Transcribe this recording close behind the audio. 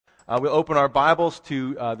We'll open our Bibles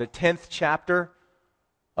to the 10th chapter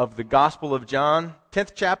of the Gospel of John,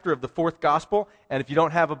 10th chapter of the 4th Gospel. And if you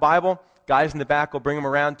don't have a Bible, guys in the back will bring them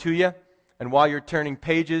around to you. And while you're turning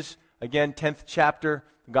pages, again, 10th chapter,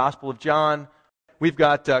 the Gospel of John. We've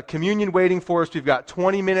got communion waiting for us. We've got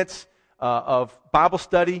 20 minutes of Bible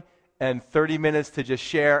study and 30 minutes to just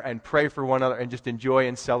share and pray for one another and just enjoy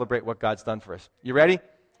and celebrate what God's done for us. You ready?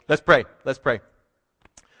 Let's pray. Let's pray.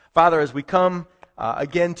 Father, as we come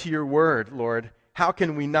again to your word, Lord, how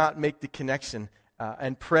can we not make the connection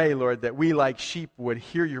and pray, Lord, that we like sheep would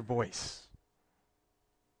hear your voice?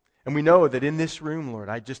 And we know that in this room, Lord,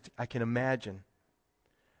 I can imagine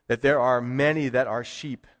that there are many that are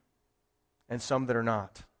sheep and some that are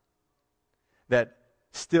not, that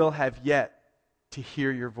still have yet to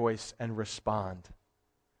hear your voice and respond.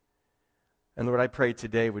 And Lord, I pray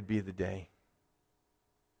today would be the day.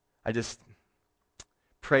 I just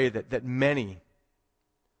pray that many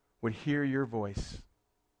would hear your voice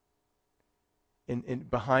in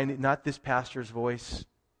behind it, not this pastor's voice,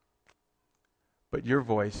 but your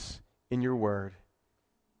voice in your word,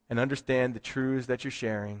 and understand the truths that you're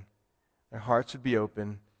sharing. Their hearts would be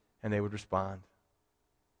open and they would respond.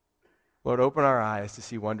 Lord, open our eyes to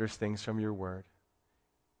see wondrous things from your word.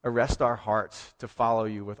 Arrest our hearts to follow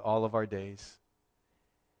you with all of our days.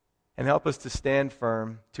 And help us to stand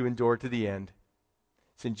firm, to endure to the end.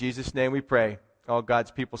 It's in Jesus' name we pray. All God's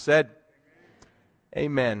people said,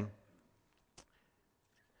 Amen.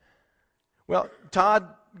 Well, Todd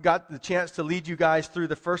got the chance to lead you guys through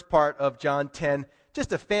the first part of John 10.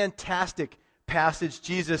 Just a fantastic passage.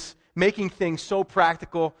 Jesus making things so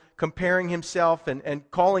practical, comparing himself and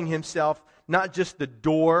calling himself not just the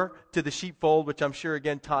door to the sheepfold, which I'm sure,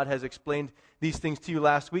 again, Todd has explained these things to you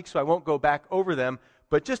last week, so I won't go back over them,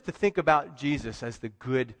 but just to think about Jesus as the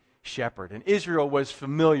good shepherd. And Israel was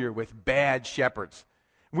familiar with bad shepherds.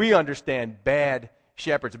 We understand bad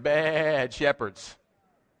shepherds. Bad shepherds.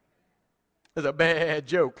 That's a bad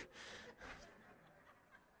joke.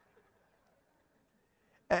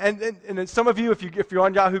 And some of you, if you're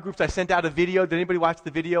on Yahoo Groups, I sent out a video. Did anybody watch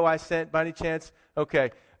the video I sent by any chance?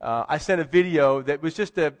 Okay. I sent a video that was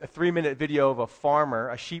just a 3-minute video of a farmer,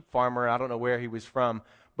 a sheep farmer. I don't know where he was from,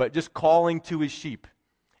 but just calling to his sheep.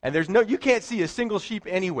 And you can't see a single sheep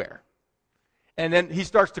anywhere. And then he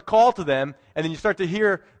starts to call to them, and then you start to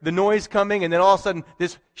hear the noise coming, and then all of a sudden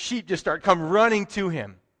this sheep just come running to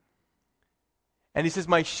him. And he says,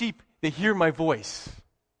 my sheep, they hear my voice,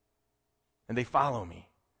 and they follow me.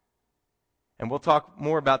 And we'll talk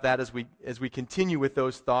more about that as we continue with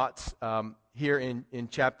those thoughts here in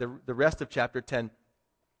the rest of chapter 10.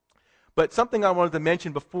 But something I wanted to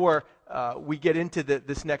mention before we get into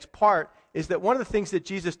this next part is that one of the things that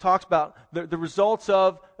Jesus talks about, the results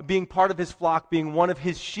of being part of his flock, being one of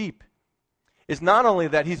his sheep, is not only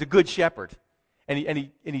that he's a good shepherd, and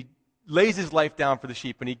he lays his life down for the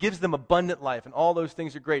sheep, and he gives them abundant life, and all those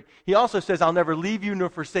things are great. He also says, I'll never leave you nor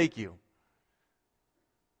forsake you.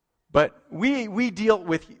 But we deal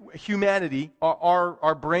with humanity,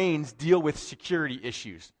 our brains deal with security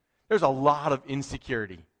issues. There's a lot of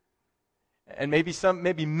insecurity. And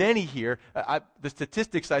maybe many here, the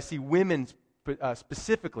statistics I see, women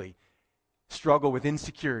specifically struggle with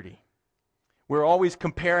insecurity. We're always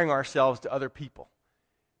comparing ourselves to other people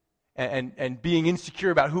and being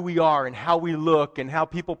insecure about who we are and how we look and how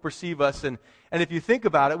people perceive us. And if you think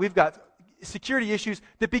about it, we've got security issues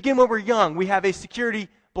that begin when we're young. We have a security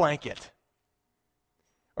blanket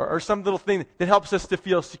or some little thing that helps us to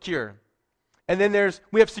feel secure. And then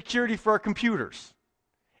we have security for our computers.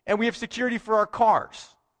 And we have security for our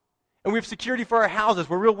cars. And we have security for our houses.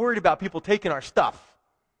 We're real worried about people taking our stuff.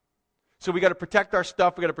 So we got to protect our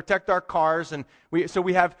stuff. We got to protect our cars. And so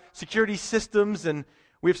we have security systems, and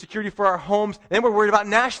we have security for our homes. And then we're worried about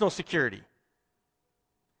national security.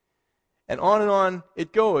 And on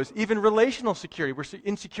it goes. Even relational security. We're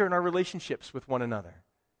insecure in our relationships with one another.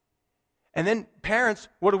 And then parents,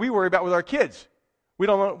 what do we worry about with our kids? We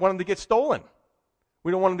don't want them to get stolen.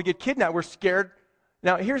 We don't want them to get kidnapped. We're scared.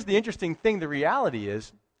 Now, here's the interesting thing. The reality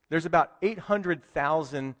is there's about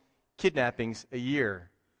 800,000 kidnappings a year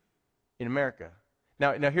in America.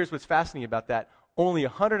 Now, here's what's fascinating about that. Only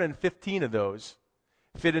 115 of those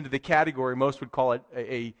fit into the category most would call it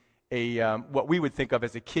a what we would think of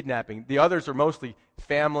as a kidnapping. The others are mostly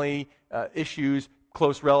family issues,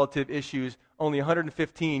 close relative issues. Only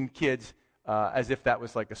 115 kids, as if that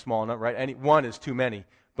was like a small number, right? One is too many.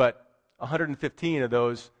 But 115 of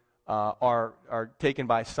those are taken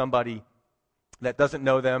by somebody that doesn't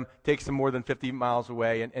know them, takes them more than 50 miles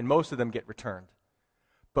away, and most of them get returned.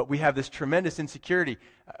 But we have this tremendous insecurity.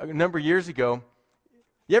 A number of years ago,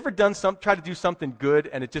 You ever try to do something good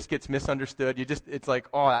and it just gets misunderstood? It's like,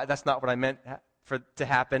 oh, that's not what I meant to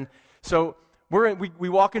happen. So we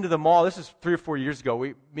walk into the mall. This is 3 or 4 years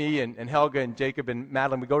ago. Me and Helga and Jacob and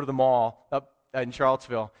Madeline, we go to the mall up in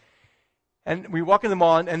Charlottesville. And we walk in the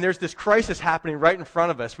mall, and there's this crisis happening right in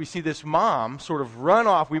front of us. We see this mom sort of run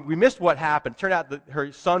off. We missed what happened. It turned out that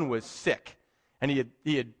her son was sick, and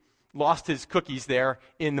he had lost his cookies there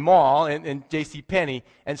in the mall in JCPenney.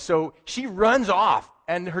 And so she runs off,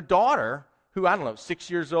 and her daughter, who, I don't know, 6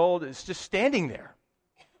 years old, is just standing there.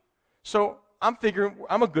 So I'm figuring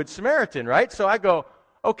I'm a good Samaritan, right? So I go,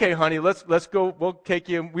 okay, honey, let's go. We'll take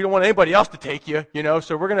you. We don't want anybody else to take you,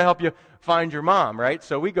 so we're going to help you find your mom, right?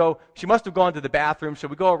 So we go. She must have gone to the bathroom, so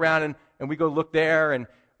we go around and we go look there and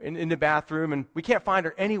in the bathroom, and we can't find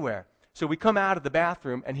her anywhere. So we come out of the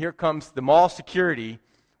bathroom, and here comes the mall security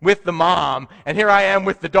with the mom, and here I am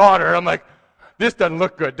with the daughter. I'm like, this doesn't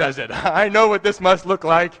look good, does it? I know what this must look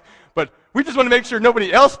like, but we just want to make sure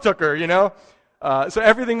nobody else took her, So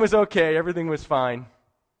everything was okay. Everything was fine.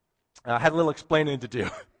 I had a little explaining to do.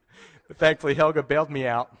 But thankfully, Helga bailed me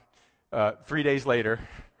out 3 days later.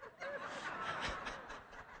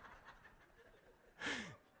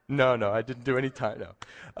 No, I didn't do any time,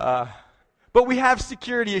 no. But we have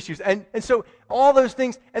security issues. And so all those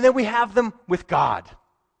things, and then we have them with God.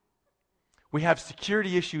 We have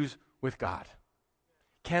security issues with God.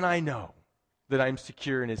 Can I know that I'm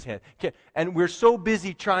secure in His hand? And we're so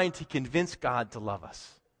busy trying to convince God to love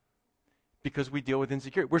us because we deal with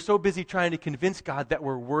insecurity. We're so busy trying to convince God that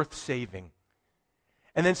we're worth saving.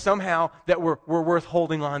 And then somehow that we're worth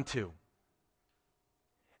holding on to.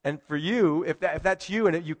 And for you, if that's you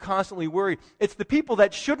and you constantly worry, it's the people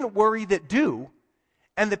that shouldn't worry that do,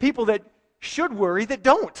 and the people that should worry that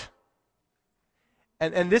don't.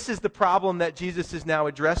 And this is the problem that Jesus is now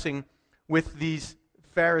addressing with these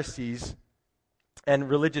Pharisees and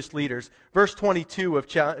religious leaders. Verse 22 of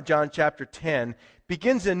John chapter 10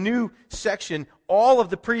 begins a new section. All of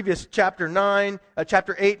the previous chapter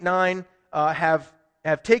 8, 9 have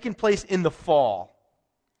taken place in the fall,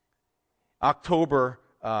 October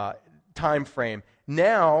time frame.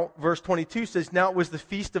 Now, verse 22 says, now it was the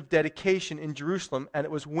Feast of Dedication in Jerusalem, and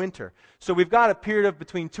it was winter. So we've got a period of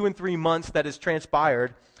between 2 and 3 months that has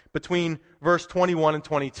transpired between verse 21 and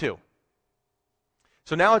 22.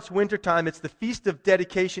 So now it's wintertime. It's the Feast of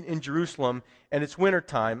Dedication in Jerusalem, and it's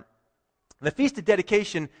wintertime. The Feast of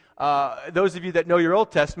Dedication, those of you that know your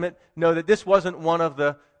Old Testament know that this wasn't one of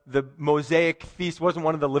the Mosaic feasts, wasn't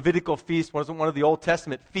one of the Levitical feasts, wasn't one of the Old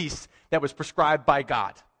Testament feasts that was prescribed by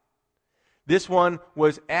God. This one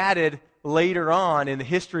was added later on in the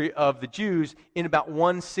history of the Jews in about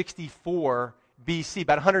 164 BC,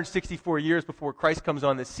 about 164 years before Christ comes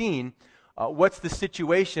on the scene. What's the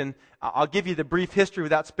situation? I'll give you the brief history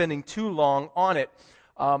without spending too long on it.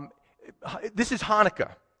 This is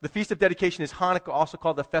Hanukkah. The Feast of Dedication is Hanukkah, also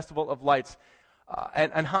called the Festival of Lights.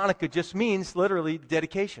 And Hanukkah just means literally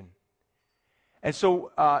dedication. And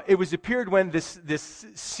so it was a period when this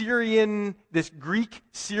Greek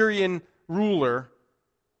Syrian ruler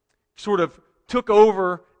sort of took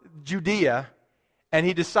over Judea, and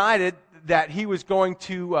he decided that he was going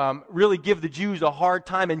to really give the Jews a hard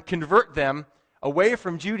time and convert them away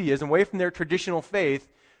from Judaism, away from their traditional faith,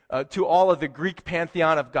 to all of the Greek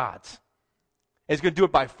pantheon of gods. And he's going to do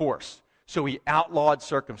it by force. So he outlawed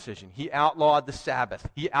circumcision. He outlawed the Sabbath.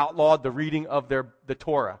 He outlawed the reading of the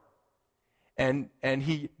Torah. And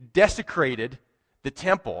he desecrated the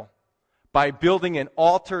temple by building an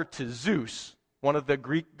altar to Zeus, one of the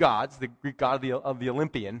Greek gods, the Greek god of the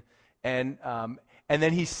Olympian. And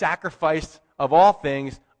then he sacrificed, of all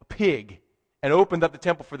things, a pig and opened up the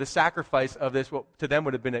temple for the sacrifice of this, what to them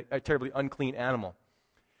would have been a terribly unclean animal.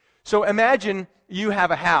 So imagine you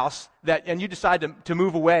have a house and you decide to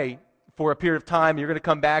move away for a period of time. You're going to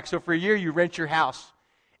come back. So for a year, you rent your house.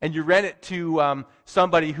 And you rent it to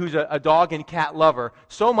somebody who's a dog and cat lover,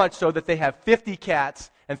 so much so that they have 50 cats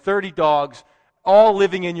and 30 dogs all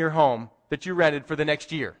living in your home that you rented for the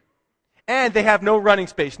next year. And they have no running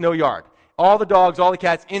space, no yard. All the dogs, all the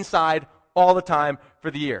cats inside all the time for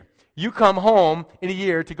the year. You come home in a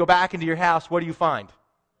year to go back into your house, what do you find?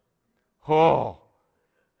 Oh.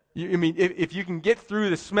 If you can get through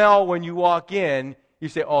the smell when you walk in, you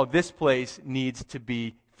say, oh, this place needs to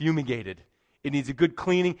be fumigated. It needs a good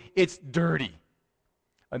cleaning. It's dirty.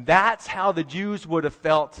 And that's how the Jews would have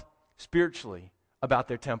felt spiritually about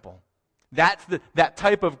their temple. That's that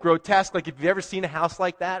type of grotesque, like if you've ever seen a house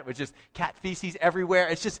like that, with just cat feces everywhere,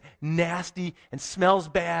 it's just nasty and smells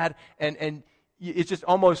bad, and it just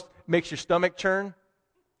almost makes your stomach churn.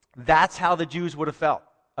 That's how the Jews would have felt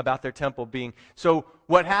about their temple being. So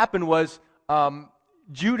what happened was,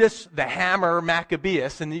 Judas the Hammer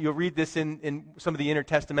Maccabeus, and you'll read this in some of the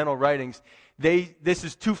intertestamental writings, this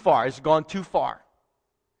is too far. It's gone too far.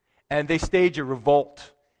 And they stage a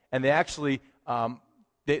revolt. And they actually,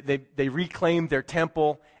 they reclaim their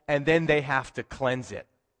temple, and then they have to cleanse it.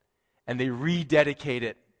 And they rededicate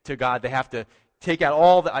it to God. They have to take out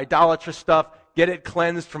all the idolatrous stuff, get it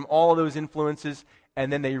cleansed from all of those influences,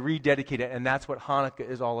 and then they rededicate it. And that's what Hanukkah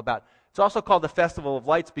is all about. It's also called the Festival of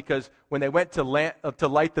Lights because when they went to light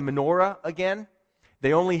the menorah again,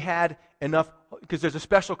 they only had enough, because there's a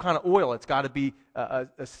special kind of oil. It's got to be a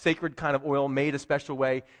sacred kind of oil made a special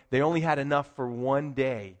way. They only had enough for one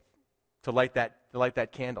day to light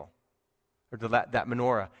that candle, or to that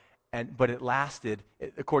menorah. But it lasted,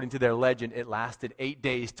 according to their legend, it lasted 8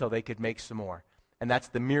 days till they could make some more. And that's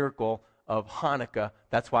the miracle of Hanukkah.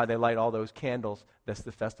 That's why they light all those candles. That's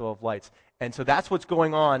the Festival of Lights. And so that's what's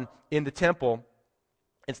going on in the temple.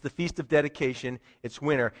 It's the Feast of Dedication. It's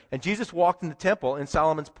winter. And Jesus walked in the temple in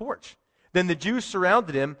Solomon's porch. Then the Jews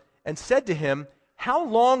surrounded him and said to him, "How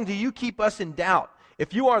long do you keep us in doubt?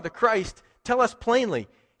 If you are the Christ, tell us plainly."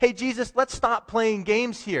 Hey, Jesus, let's stop playing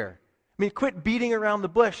games here. I mean, quit beating around the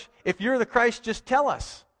bush. If you're the Christ, just tell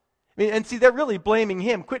us. I mean, and see, they're really blaming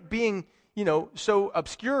him. Quit being, so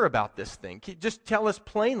obscure about this thing. Just tell us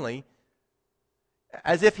plainly,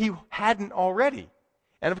 as if he hadn't already.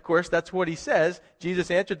 And of course, that's what he says. Jesus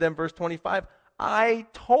answered them, verse 25, "I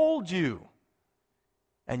told you,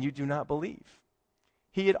 and you do not believe."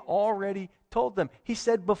 He had already told them. He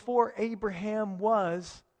said, "Before Abraham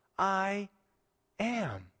was, I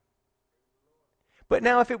am." But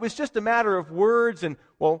now if it was just a matter of words and,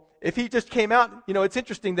 if he just came out, it's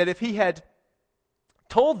interesting that if he had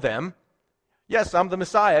told them, "Yes, I'm the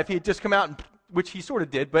Messiah," if he had just come out, which he sort of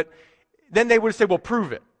did, but then they would have said, "Well,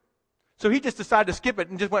 prove it." So he just decided to skip it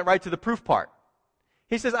and just went right to the proof part.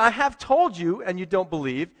 He says, "I have told you, and you don't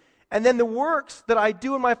believe, and then the works that I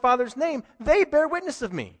do in my Father's name, they bear witness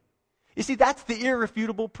of me." You see, that's the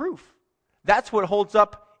irrefutable proof. That's what holds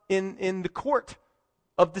up in the court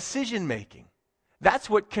of decision-making.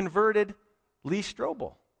 That's what converted Lee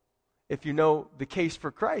Strobel. If you know the Case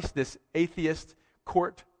for Christ, this atheist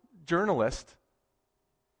court journalist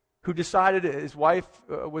who decided his wife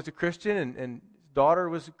was a Christian and his daughter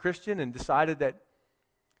was a Christian, and decided that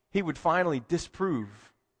he would finally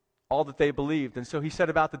disprove all that they believed. And so he set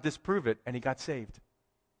about to disprove it, and he got saved.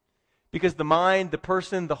 Because the mind, the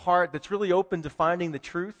person, the heart that's really open to finding the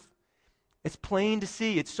truth, it's plain to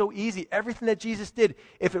see. It's so easy. Everything that Jesus did,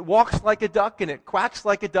 if it walks like a duck and it quacks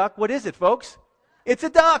like a duck, what is it, folks? It's a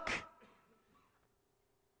duck.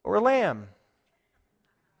 Or a lamb.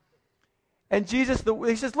 And Jesus,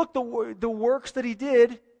 he says, look, the works that he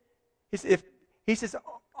did, he says,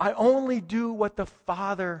 I only do what the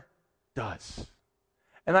Father does.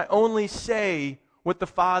 And I only say what the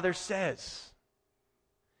Father says.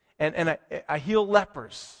 And I heal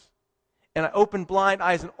lepers. And I open blind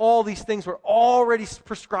eyes, and all these things were already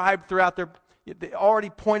prescribed throughout they already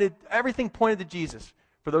pointed, everything pointed to Jesus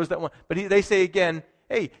for those that want. But they say again,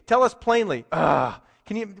 "Hey, tell us plainly."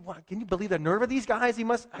 Can you believe the nerve of these guys?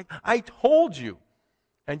 I told you,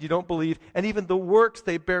 and you don't believe. And even the works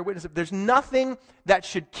they bear witness of. There's nothing that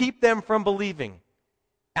should keep them from believing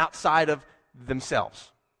outside of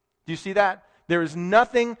themselves. Do you see that? There is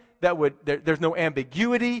nothing that there's no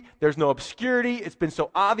ambiguity, there's no obscurity. It's been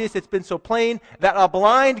so obvious, it's been so plain that a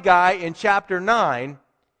blind guy in chapter 9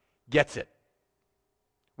 gets it.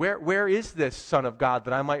 Where is this Son of God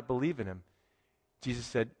that I might believe in him? Jesus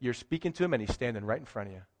said, "You're speaking to him, and he's standing right in front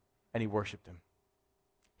of you." And he worshiped him.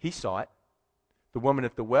 He saw it. The woman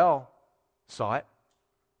at the well saw it.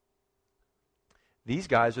 These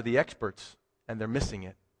guys are the experts, and they're missing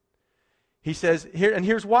it. He says,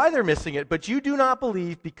 here's why they're missing it. "But you do not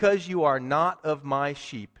believe because you are not of my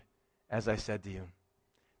sheep, as I said to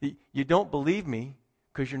you." You don't believe me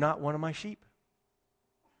because you're not one of my sheep.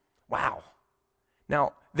 Wow.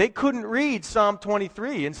 Now, they couldn't read Psalm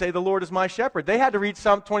 23 and say, "The Lord is my shepherd." They had to read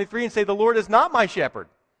Psalm 23 and say, "The Lord is not my shepherd.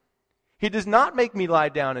 He does not make me lie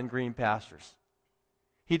down in green pastures.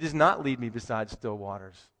 He does not lead me beside still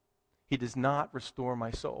waters. He does not restore my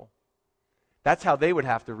soul." That's how they would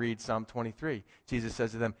have to read Psalm 23. Jesus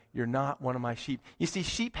says to them, "You're not one of my sheep." You see,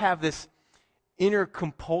 sheep have this inner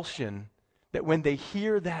compulsion that when they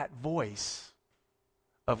hear that voice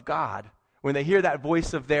of God, when they hear that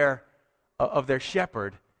voice of their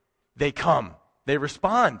shepherd, they come. They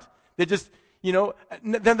respond. They just,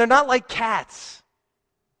 they're not like cats.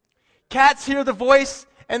 Cats hear the voice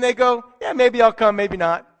and they go, "Yeah, maybe I'll come, maybe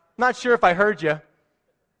not. Not sure if I heard you.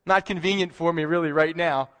 Not convenient for me really right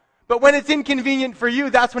now. But when it's inconvenient for you,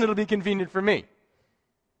 that's when it'll be convenient for me."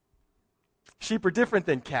 Sheep are different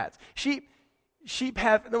than cats. Sheep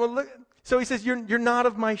have, so he says, you're not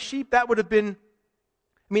of my sheep. That would have been,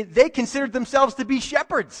 they considered themselves to be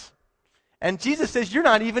shepherds. And Jesus says, you're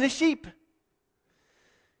not even a sheep.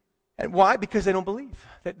 And why? Because they don't believe.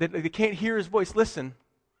 They can't hear his voice. Listen,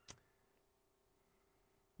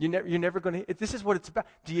 you're never going to, this is what it's about.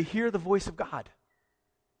 Do you hear the voice of God?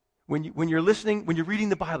 When you're listening, when you're reading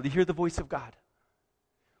the Bible, do you hear the voice of God?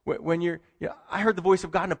 I heard the voice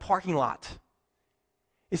of God in a parking lot.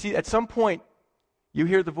 You see, at some point, you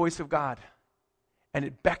hear the voice of God, and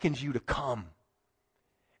it beckons you to come.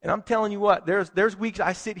 And I'm telling you what, there's weeks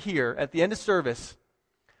I sit here at the end of service.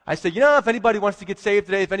 I say, if anybody wants to get saved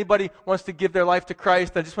today, if anybody wants to give their life to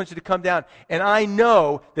Christ, I just want you to come down. And I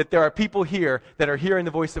know that there are people here that are hearing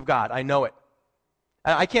the voice of God. I know it.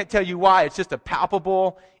 I can't tell you why. It's just a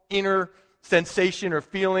palpable inner sensation or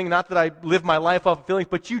feeling. Not that I live my life off of feelings,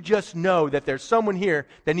 but you just know that there's someone here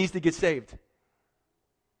that needs to get saved.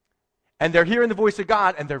 And they're hearing the voice of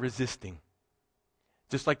God, and they're resisting.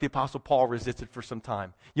 Just like the Apostle Paul resisted for some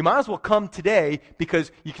time. You might as well come today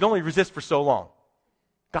because you can only resist for so long.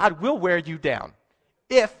 God will wear you down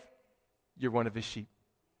if you're one of his sheep.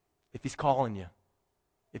 If he's calling you.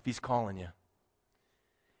 If he's calling you.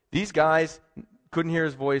 These guys couldn't hear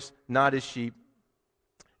his voice, not his sheep.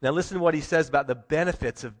 Now listen to what he says about the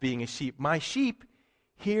benefits of being a sheep. My sheep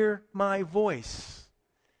hear my voice.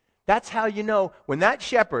 That's how you know when that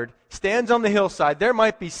shepherd stands on the hillside, there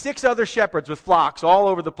might be 6 other shepherds with flocks all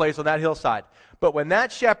over the place on that hillside. But when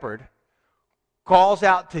that shepherd calls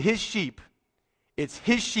out to his sheep, it's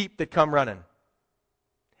his sheep that come running.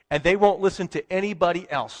 And they won't listen to anybody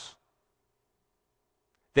else.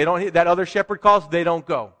 They don't, that other shepherd calls, they don't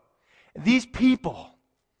go. These people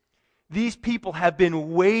have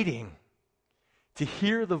been waiting to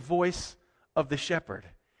hear the voice of the shepherd.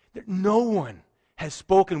 No one has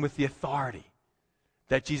spoken with the authority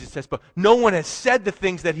that Jesus has spoken. No one has said the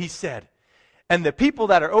things that he said. And the people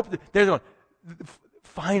that are open, they're going,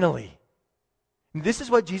 finally. This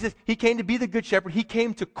is what Jesus, he came to be the good shepherd. He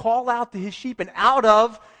came to call out to his sheep. And out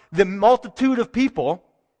of the multitude of people,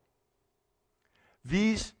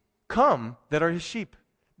 these come that are his sheep.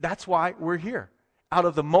 That's why we're here. Out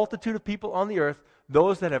of the multitude of people on the earth,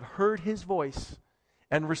 those that have heard his voice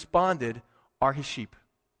and responded are his sheep.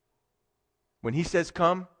 When he says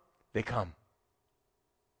come, they come.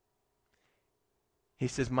 He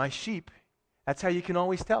says, my sheep, that's how you can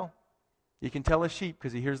always tell. You can tell a sheep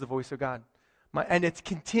because he hears the voice of God. And it's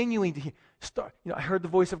continuing to start. I heard the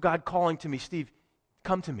voice of God calling to me, Steve,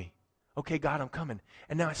 come to me. Okay, God, I'm coming.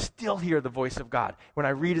 And now I still hear the voice of God when I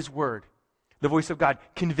read his word. The voice of God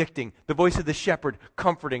convicting, the voice of the shepherd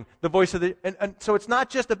comforting, the voice of the, and so it's not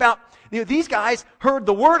just about, these guys heard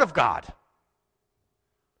the word of God,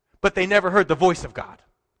 but they never heard the voice of God.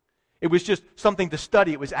 It was just something to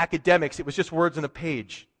study. It was academics. It was just words on a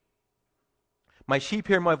page. My sheep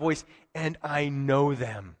hear my voice, and I know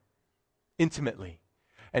them intimately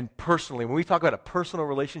and personally. When we talk about a personal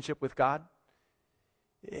relationship with God,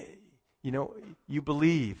 you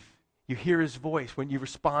believe. You hear his voice when you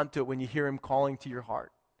respond to it, when you hear him calling to your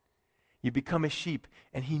heart. You become a sheep,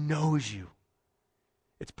 and he knows you.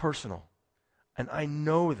 It's personal. And I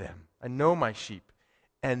know them. I know my sheep.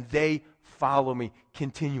 And they follow me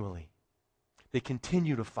continually. They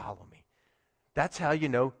continue to follow me. That's how you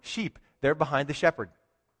know sheep. They're behind the shepherd.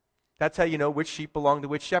 That's how you know which sheep belong to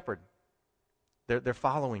which shepherd. They're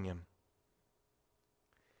following him.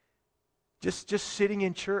 Just sitting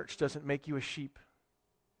in church doesn't make you a sheep.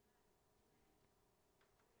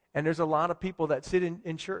 And there's a lot of people that sit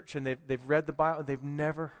in church and they've read the Bible and they've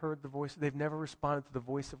never heard the voice. They've never responded to the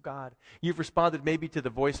voice of God. You've responded maybe to the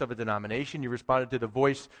voice of a denomination. You responded to the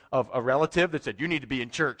voice of a relative that said, you need to be in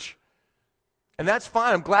church. And that's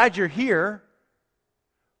fine. I'm glad you're here.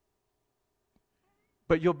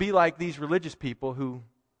 But you'll be like these religious people who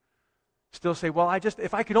still say, well,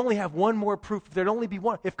 if I could only have one more proof, if there'd only be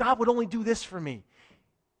one, if God would only do this for me.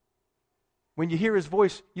 When you hear his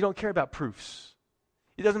voice, you don't care about proofs.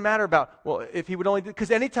 It doesn't matter about, well, if he would only do,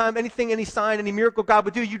 because anytime, anything, any sign, any miracle God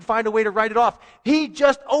would do, you'd find a way to write it off. He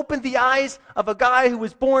just opened the eyes of a guy who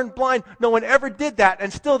was born blind. No one ever did that,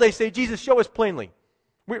 and still they say, Jesus, show us plainly.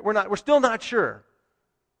 We're still not sure.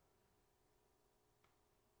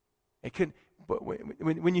 It could, but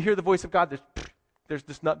when you hear the voice of God,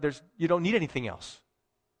 you don't need anything else.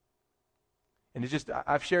 And it's just,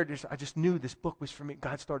 I've shared this, I just knew this book was for me.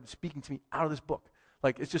 God started speaking to me out of this book.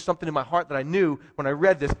 Like, it's just something in my heart that I knew when I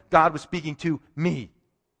read this, God was speaking to me.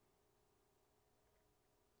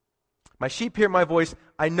 My sheep hear my voice,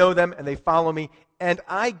 I know them, and they follow me, and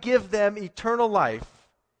I give them eternal life,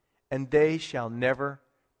 and they shall never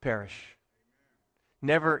perish.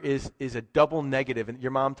 never is a double negative. And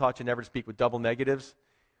your mom taught you never to speak with double negatives.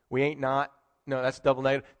 We ain't not. No, that's double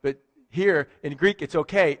negative. But here, in Greek, it's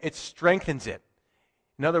okay. It strengthens it.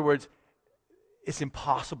 In other words, it's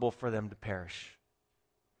impossible for them to perish.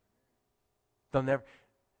 They'll never.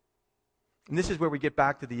 And this is where we get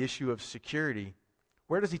back to the issue of security.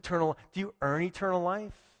 Where does do you earn eternal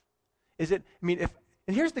life? And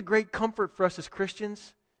here's the great comfort for us as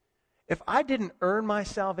Christians. If I didn't earn my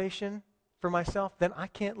salvation for myself, then I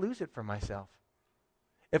can't lose it for myself.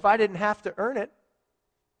 If I didn't have to earn it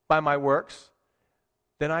by my works,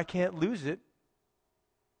 then I can't lose it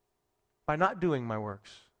by not doing my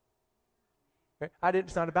works. Right?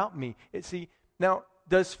 It's not about me. Now,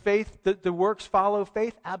 does faith, the works follow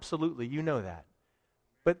faith? Absolutely, you know that.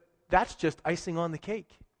 But that's just icing on the cake.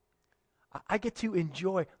 I get to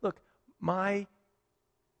enjoy, look, my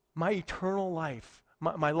eternal life,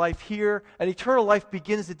 my life here, and eternal life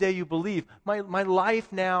begins the day you believe. My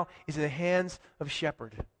life now is in the hands of a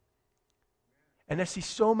shepherd. And I see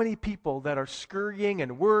so many people that are scurrying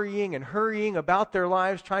and worrying and hurrying about their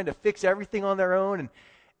lives, trying to fix everything on their own,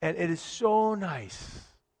 and it is so nice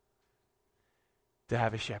to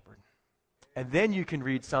have a shepherd. And then you can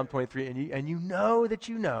read Psalm 23, and you know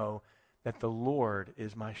that the Lord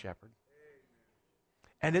is my shepherd.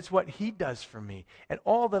 And it's what he does for me. And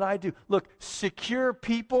all that I do. Look, secure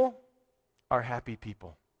people are happy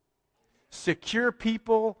people. Secure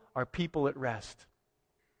people are people at rest.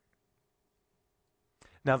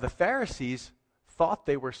 Now, the Pharisees thought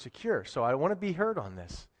they were secure, so I want to be heard on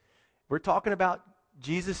this. We're talking about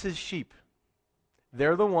Jesus' sheep.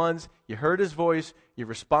 They're the ones, you heard his voice, you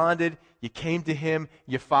responded, you came to him,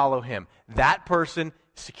 you follow him. That person,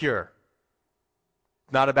 secure.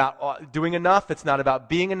 Not about doing enough. It's not about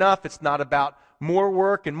being enough. It's not about more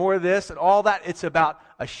work and more of this and all that. It's about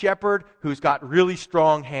a shepherd who's got really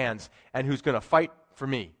strong hands and who's going to fight for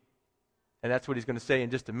me. And that's what he's going to say in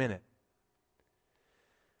just a minute.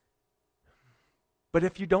 But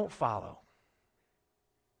if you don't follow,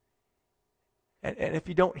 and if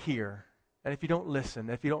you don't hear, and if you don't listen,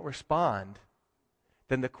 if you don't respond,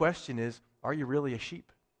 then the question is, are you really a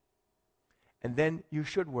sheep? And then you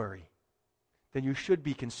should worry. Then you should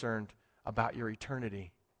be concerned about your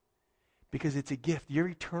eternity. Because it's a gift. Your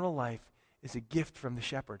eternal life is a gift from the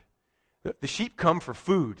shepherd. The sheep come for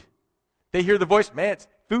food. They hear the voice, man, it's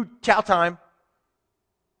food, chow time.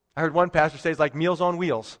 I heard one pastor say it's like Meals on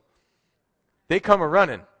Wheels. They come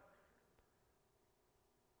a-running.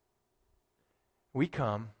 We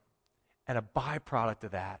come, and a byproduct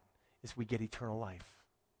of that is we get eternal life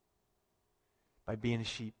by being a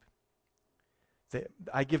sheep.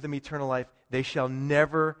 I give them eternal life. They shall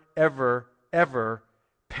never, ever, ever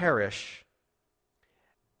perish.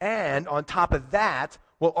 And on top of that,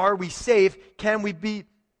 well, are we safe? Can we be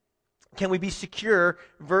secure?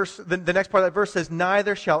 The next part of that verse says,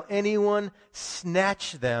 neither shall anyone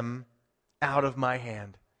snatch them out of my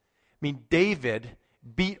hand. I mean, David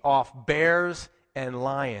beat off bears and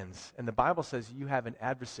lions. And the Bible says you have an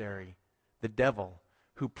adversary, the devil,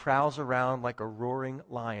 who prowls around like a roaring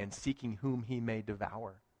lion, seeking whom he may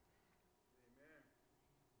devour. Amen.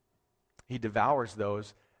 He devours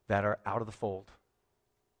those that are out of the fold.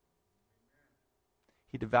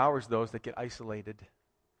 He devours those that get isolated.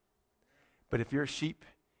 But if you're a sheep,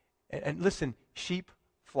 and listen, sheep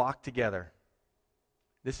flock together.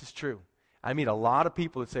 This is true. I meet a lot of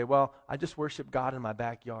people that say, well, I just worship God in my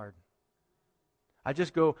backyard. I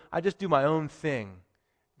just do my own thing.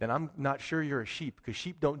 Then I'm not sure you're a sheep, because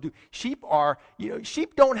sheep don't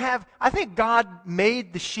have, I think God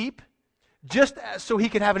made the sheep just so he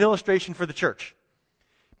could have an illustration for the church.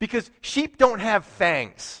 Because sheep don't have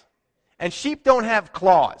fangs, and sheep don't have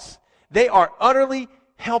claws. They are utterly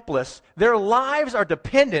helpless. Their lives are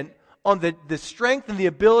dependent on the strength and the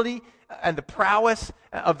ability and the prowess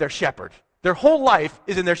of their shepherd. Their whole life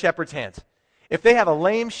is in their shepherd's hands. If they have a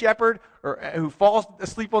lame shepherd or who falls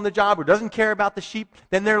asleep on the job or doesn't care about the sheep,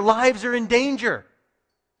 then their lives are in danger.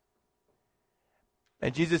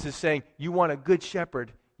 And Jesus is saying, you want a good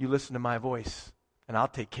shepherd, you listen to my voice, and I'll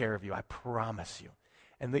take care of you, I promise you.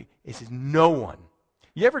 And he says, no one.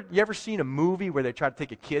 You ever seen a movie where they try to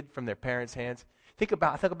take a kid from their parents' hands?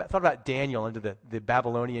 Thought about Daniel into the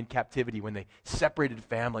Babylonian captivity when they separated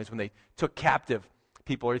families, when they took captive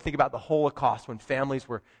people. Or you think about the Holocaust when families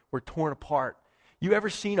were torn apart. You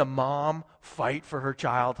ever seen a mom fight for her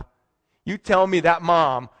child? You tell me that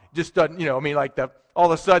mom just doesn't, all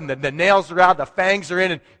of a sudden the nails are out, the fangs are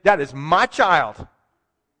in, and that is my child.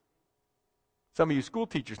 Some of you school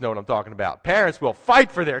teachers know what I'm talking about. Parents will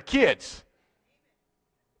fight for their kids.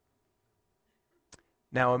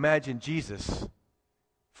 Now imagine Jesus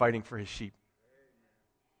fighting for his sheep.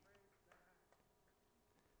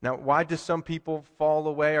 Now, why do some people fall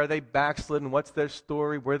away? Are they backslidden? What's their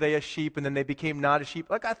story? Were they a sheep and then they became not a sheep?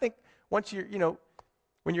 Like, I think once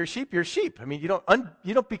when you're a sheep, you're a sheep. I mean, you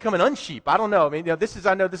don't become an unsheep. I don't know. I mean,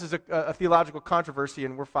 I know this is a theological controversy,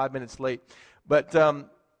 and we're 5 minutes late. But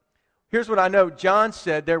here's what I know. John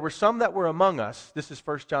said there were some that were among us. This is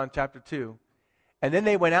 1 John chapter 2. And then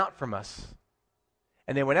they went out from us.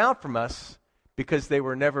 And they went out from us because they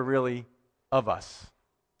were never really of us.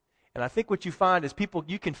 And I think what you find is people,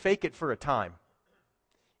 you can fake it for a time.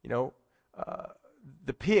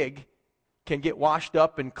 The pig can get washed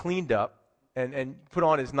up and cleaned up and put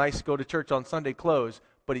on his nice go to church on Sunday clothes,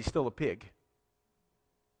 but he's still a pig.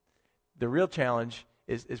 The real challenge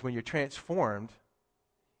is when you're transformed,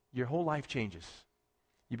 your whole life changes.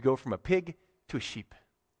 You go from a pig to a sheep.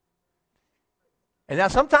 And now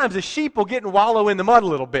sometimes a sheep will get and wallow in the mud a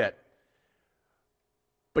little bit,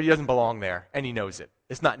 but he doesn't belong there, and he knows it.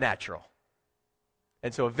 It's not natural.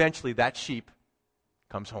 And so eventually that sheep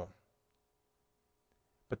comes home.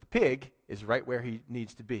 But the pig is right where he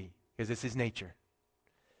needs to be, because it's his nature.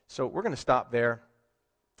 So we're going to stop there.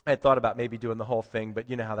 I had thought about maybe doing the whole thing, but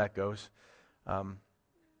you know how that goes. I'm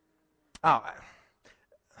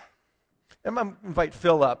going to invite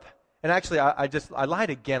Phil up. And actually, I lied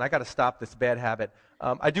again. I got to stop this bad habit.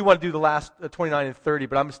 I do want to do the last 29 and 30,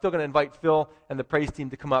 but I'm still going to invite Phil and the praise team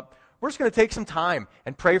to come up. We're just going to take some time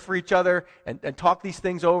and pray for each other and talk these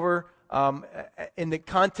things over in the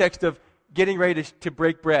context of getting ready to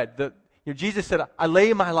break bread. Jesus said, I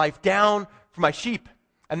lay my life down for my sheep.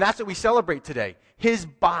 And that's what we celebrate today. His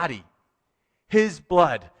body, his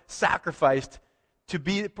blood sacrificed to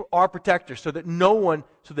be our protector so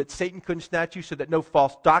that Satan couldn't snatch you, so that no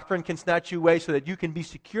false doctrine can snatch you away, so that you can be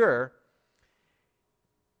secure.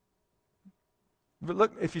 But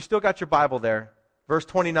look, if you still got your Bible there, verse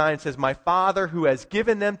 29 says, my Father who has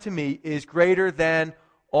given them to me is greater than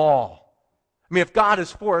all. I mean, if God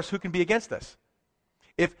is for us, who can be against us?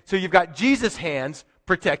 So you've got Jesus' hands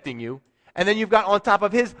protecting you, and then you've got on top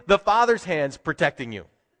of the Father's hands protecting you.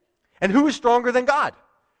 And who is stronger than God?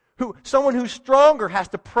 Someone who's stronger has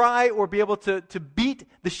to pry or be able to beat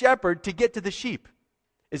the shepherd to get to the sheep.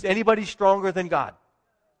 Is anybody stronger than God?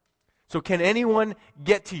 So can anyone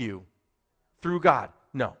get to you through God?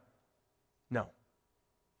 No. No.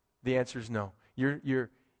 The answer is no. Your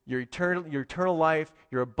eternal life,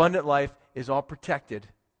 your abundant life is all protected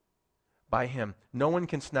by Him. No one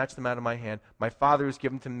can snatch them out of my hand. My Father who's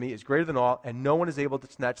given them to me is greater than all, and no one is able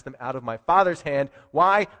to snatch them out of my Father's hand.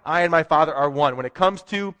 Why? I and my Father are one. When it comes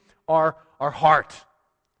to our heart,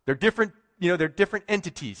 they're different, they're different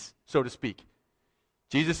entities, so to speak.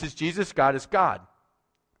 Jesus is Jesus, God is God.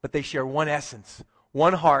 But they share one essence,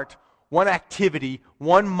 one heart, one activity,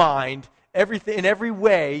 one mind, everything in every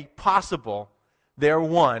way possible. They're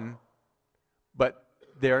one, but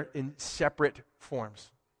they're in separate forms.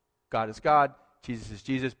 God is God, Jesus is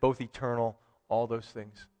Jesus, both eternal, all those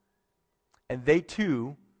things. And they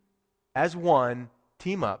too, as one,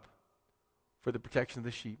 team up for the protection of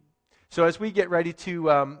the sheep. So as we get ready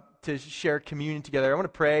to share communion together, I want to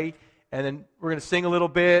pray, and then we're going to sing a little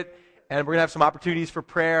bit, and we're going to have some opportunities for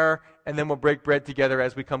prayer, and then we'll break bread together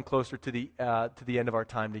as we come closer to the end of our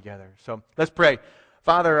time together. So let's pray.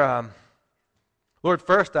 Father, Lord,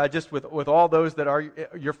 first, just with all those that are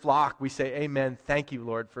your flock, we say amen. Thank you,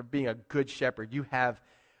 Lord, for being a good shepherd. You have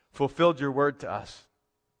fulfilled your word to us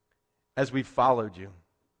as we've followed you.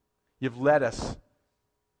 You've led us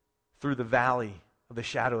through the valley of the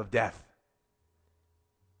shadow of death.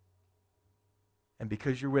 And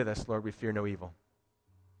because you're with us, Lord, we fear no evil.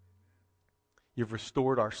 You've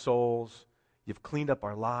restored our souls. You've cleaned up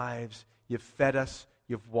our lives. You've fed us.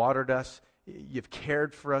 You've watered us. You've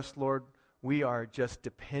cared for us, Lord. We are just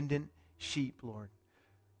dependent sheep, Lord.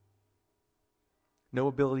 No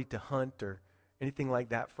ability to hunt or anything like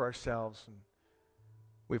that for ourselves. And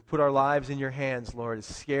we've put our lives in your hands, Lord. As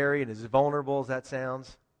scary and as vulnerable as that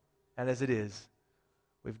sounds, and as it is,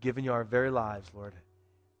 we've given you our very lives, Lord.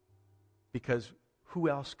 Because who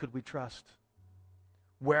else could we trust?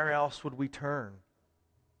 Where else would we turn?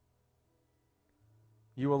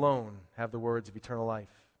 You alone have the words of eternal life.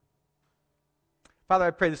 Father,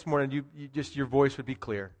 I pray this morning your voice would be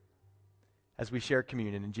clear as we share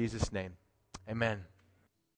communion. In Jesus' name, amen.